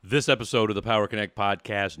This episode of the Power Connect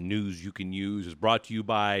podcast, News You Can Use, is brought to you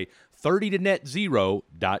by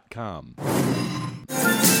 30tonetzero.com.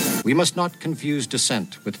 We must not confuse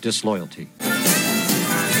dissent with disloyalty.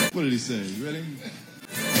 What did he say? You ready?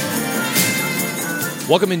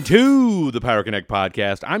 Welcome into the Power Connect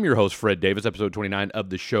podcast. I'm your host, Fred Davis. Episode 29 of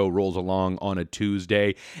the show rolls along on a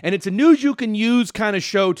Tuesday, and it's a News You Can Use kind of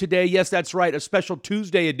show today. Yes, that's right, a special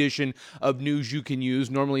Tuesday edition of News You Can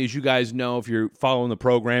Use. Normally, as you guys know, if you're following the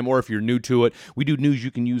program or if you're new to it, we do News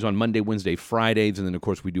You Can Use on Monday, Wednesday, Fridays, and then, of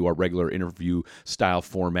course, we do our regular interview-style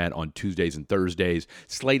format on Tuesdays and Thursdays.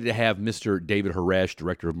 Slated to have Mr. David Haresh,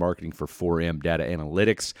 Director of Marketing for 4M Data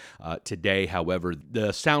Analytics. Today, however,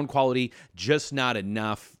 the sound quality just not enough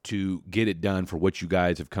to get it done for what you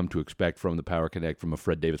guys have come to expect from the Power Connect from a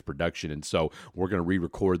Fred Davis production, and so we're going to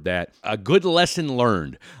re-record that. A good lesson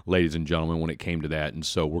learned, ladies and gentlemen, when it came to that, and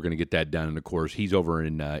so we're going to get that done, and of course, he's over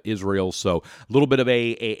in Israel, so a little bit of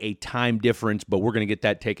a time difference, but we're going to get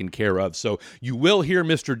that taken care of. So you will hear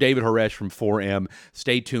Mr. David Haresh from 4M.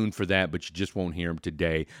 Stay tuned for that, but you just won't hear him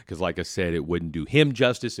today, because like I said, it wouldn't do him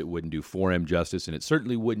justice, it wouldn't do 4M justice, and it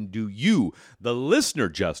certainly wouldn't do you, the listener,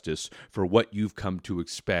 justice for what you've come to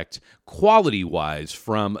expect quality-wise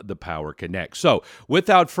from the Power Connect. So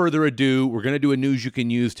without further ado, we're going to do a News You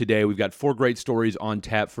Can Use today. We've got 4 great stories on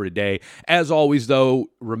tap for today. As always, though,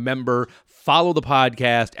 remember, follow the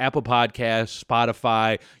podcast, Apple Podcasts,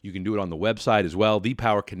 Spotify. You can do it on the website as well,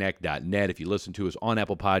 thepowerconnect.net. If you listen to us on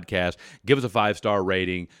Apple Podcasts, give us a 5-star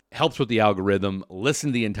rating. Helps with the algorithm.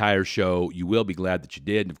 Listen to the entire show. You will be glad that you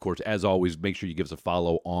did. And, of course, as always, make sure you give us a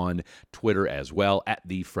follow on Twitter as well, at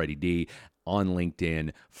TheFreddyD. On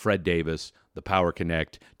LinkedIn, Fred Davis, the Power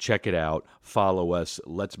Connect. Check it out. Follow us.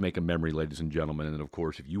 Let's make a memory, ladies and gentlemen. And then, of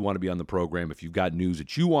course, if you want to be on the program, if you've got news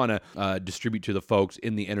that you want to distribute to the folks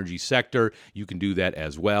in the energy sector, you can do that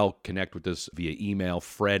as well. Connect with us via email,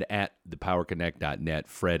 fred@thepowerconnect.net,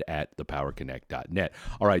 fred@thepowerconnect.net.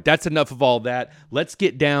 All right, that's enough of all that. Let's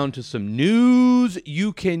get down to some news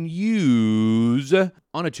you can use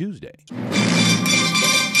on a Tuesday.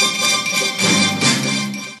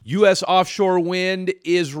 U.S. offshore wind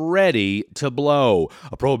is ready to blow.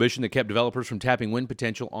 A prohibition that kept developers from tapping wind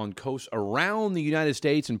potential on coasts around the United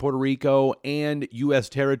States and Puerto Rico and U.S.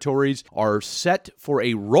 territories are set for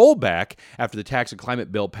a rollback after the tax and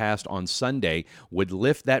climate bill passed on Sunday would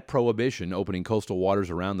lift that prohibition, opening coastal waters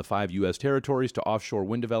around the 5 U.S. territories to offshore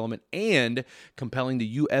wind development and compelling the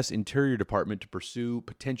U.S. Interior Department to pursue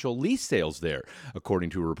potential lease sales there, according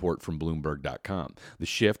to a report from Bloomberg.com. The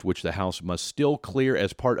shift, which the House must still clear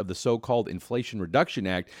as part of the so-called Inflation Reduction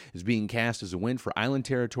Act, is being cast as a win for island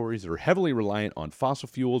territories that are heavily reliant on fossil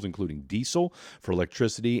fuels, including diesel, for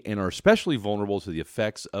electricity, and are especially vulnerable to the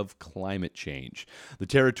effects of climate change. The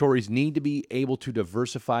territories need to be able to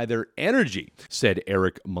diversify their energy, said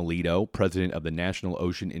Eric Melito, president of the National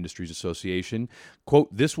Ocean Industries Association. Quote,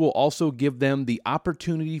 this will also give them the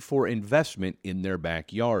opportunity for investment in their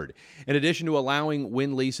backyard. In addition to allowing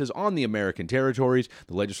wind leases on the American territories,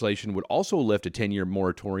 the legislation would also lift a 10-year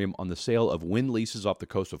moratorium on the sale of wind leases off the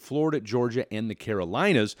coast of Florida, Georgia, and the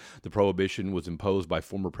Carolinas. The prohibition was imposed by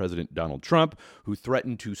former President Donald Trump, who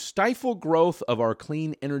threatened to stifle growth of our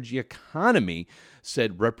clean energy economy,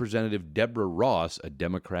 said Representative Deborah Ross, a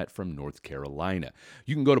Democrat from North Carolina.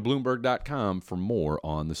 You can go to Bloomberg.com for more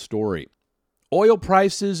on the story. Oil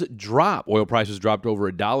prices drop. Oil prices dropped over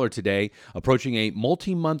 $1 today, approaching a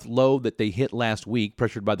multi-month low that they hit last week,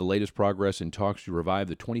 pressured by the latest progress in talks to revive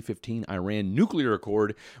the 2015 Iran nuclear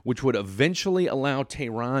accord, which would eventually allow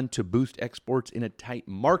Tehran to boost exports in a tight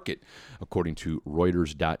market, according to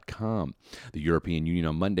Reuters.com. The European Union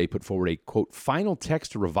on Monday put forward a, quote, final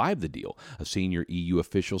text to revive the deal. A senior EU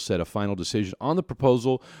official said a final decision on the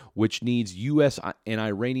proposal, which needs U.S. and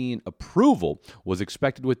Iranian approval, was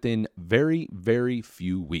expected within very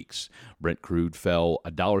few weeks. Brent crude fell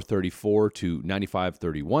 $1.34 to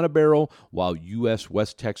 $95.31 a barrel, while U.S.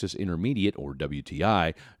 West Texas Intermediate, or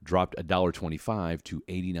WTI, dropped $1.25 to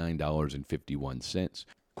 $89.51.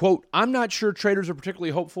 Quote, I'm not sure traders are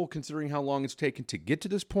particularly hopeful considering how long it's taken to get to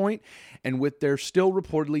this point and with there still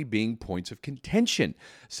reportedly being points of contention,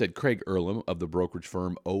 said Craig Earlham of the brokerage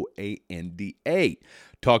firm OANDA.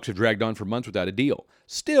 Talks have dragged on for months without a deal.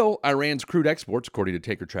 Still, Iran's crude exports, according to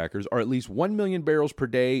Taker Trackers, are at least 1 million barrels per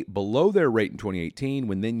day below their rate in 2018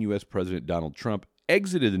 when then U.S. President Donald Trump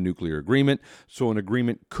exited the nuclear agreement, so an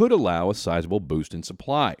agreement could allow a sizable boost in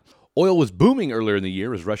supply. Oil was booming earlier in the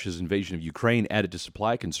year as Russia's invasion of Ukraine added to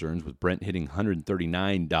supply concerns, with Brent hitting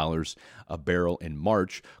 $139 a barrel in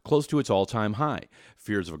March, close to its all-time high.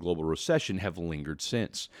 Fears of a global recession have lingered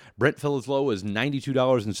since. Brent fell as low as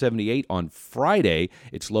 $92.78 on Friday,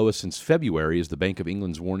 its lowest since February, as the Bank of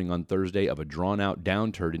England's warning on Thursday of a drawn-out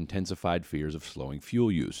downturn intensified fears of slowing fuel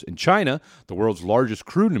use. In China, the world's largest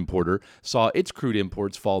crude importer, saw its crude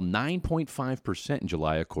imports fall 9.5% in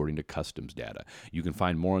July, according to customs data. You can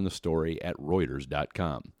find more on the story at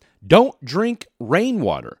Reuters.com. Don't drink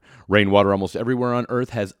rainwater. Rainwater almost everywhere on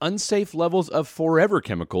Earth has unsafe levels of forever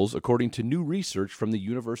chemicals, according to new research from the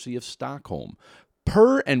University of Stockholm.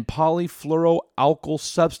 Per and polyfluoroalkyl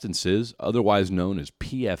substances, otherwise known as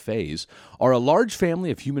PFAs, are a large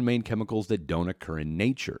family of human-made chemicals that don't occur in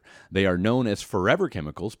nature. They are known as forever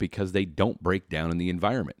chemicals because they don't break down in the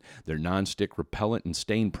environment. Their non-stick repellent and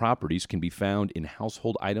stain properties can be found in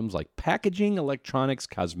household items like packaging, electronics,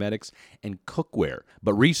 cosmetics, and cookware.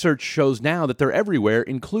 But research shows now that they're everywhere,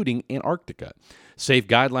 including Antarctica. Safe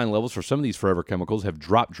guideline levels for some of these forever chemicals have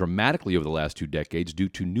dropped dramatically over the last 2 decades due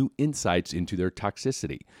to new insights into their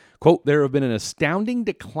toxicity. Quote, there have been an astounding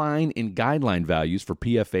decline in guideline values for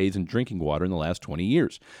PFAs in drinking water in the last 20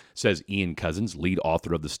 years, says Ian Cousins, lead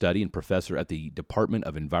author of the study and professor at the Department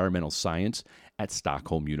of Environmental Science at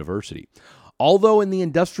Stockholm University. Although in the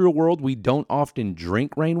industrial world we don't often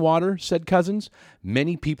drink rainwater, said Cousins,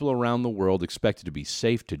 many people around the world expect it to be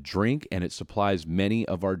safe to drink, and it supplies many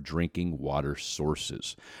of our drinking water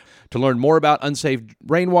sources. To learn more about unsafe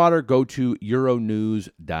rainwater, go to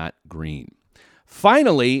euronews.green.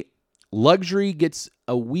 Finally, luxury gets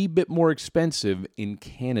a wee bit more expensive in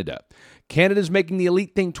Canada. Canada's making the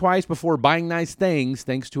elite think twice before buying nice things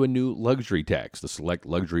thanks to a new luxury tax. The Select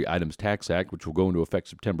Luxury Items Tax Act, which will go into effect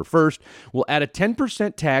September 1st, will add a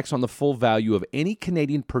 10% tax on the full value of any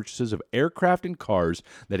Canadian purchases of aircraft and cars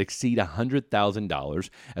that exceed $100,000,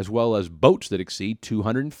 as well as boats that exceed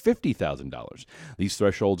 $250,000. These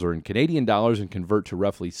thresholds are in Canadian dollars and convert to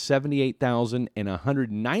roughly $78,000 and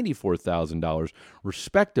 $194,000,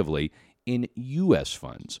 respectively, in U.S.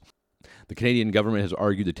 funds. The Canadian government has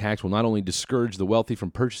argued the tax will not only discourage the wealthy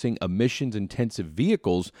from purchasing emissions-intensive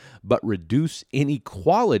vehicles, but reduce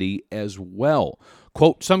inequality as well.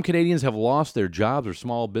 Quote, some Canadians have lost their jobs or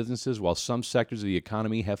small businesses while some sectors of the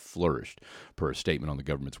economy have flourished, per a statement on the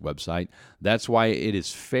government's website. That's why it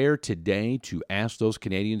is fair today to ask those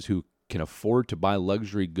Canadians who can afford to buy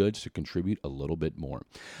luxury goods to contribute a little bit more.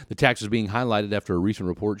 The tax is being highlighted after a recent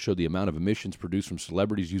report showed the amount of emissions produced from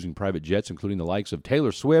celebrities using private jets, including the likes of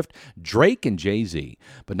Taylor Swift, Drake, and Jay-Z.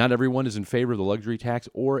 But not everyone is in favor of the luxury tax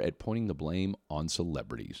or at pointing the blame on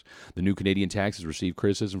celebrities. The new Canadian tax has received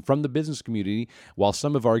criticism from the business community, while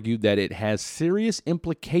some have argued that it has serious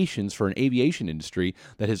implications for an aviation industry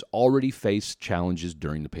that has already faced challenges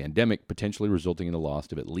during the pandemic, potentially resulting in the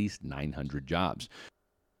loss of at least 900 jobs.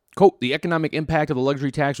 Quote, the economic impact of the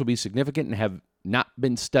luxury tax will be significant and have not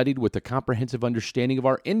been studied with a comprehensive understanding of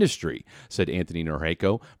our industry, said Anthony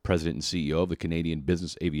Norheco, president and CEO of the Canadian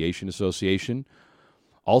Business Aviation Association.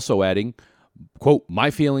 Also adding, quote,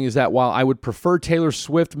 my feeling is that while I would prefer Taylor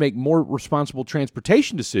Swift make more responsible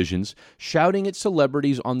transportation decisions, shouting at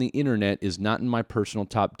celebrities on the internet is not in my personal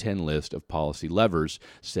top 10 list of policy levers,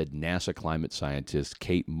 said NASA climate scientist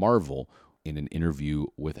Kate Marvel in an interview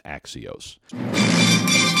with Axios.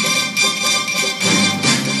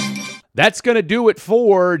 That's going to do it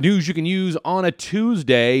for News You Can Use on a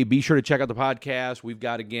Tuesday. Be sure to check out the podcast. We've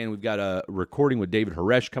got a recording with David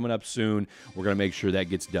Haresh coming up soon. We're going to make sure that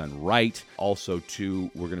gets done right. Also, too,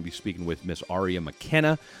 we're going to be speaking with Miss Aria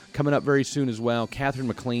McKenna coming up very soon as well. Catherine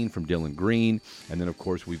McLean from Dylan Green. And then, of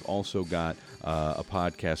course, we've also got a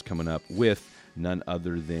podcast coming up with none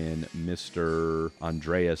other than Mr.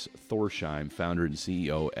 Andreas Thorsheim, founder and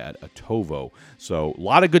CEO at Atovo. So a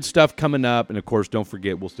lot of good stuff coming up. And, of course, don't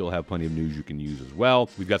forget, we'll still have plenty of news you can use as well.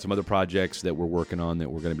 We've got some other projects that we're working on that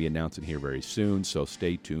we're going to be announcing here very soon. So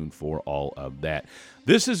stay tuned for all of that.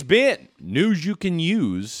 This has been News You Can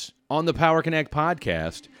Use on the Power Connect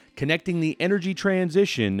podcast, connecting the energy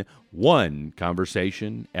transition one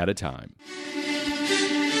conversation at a time.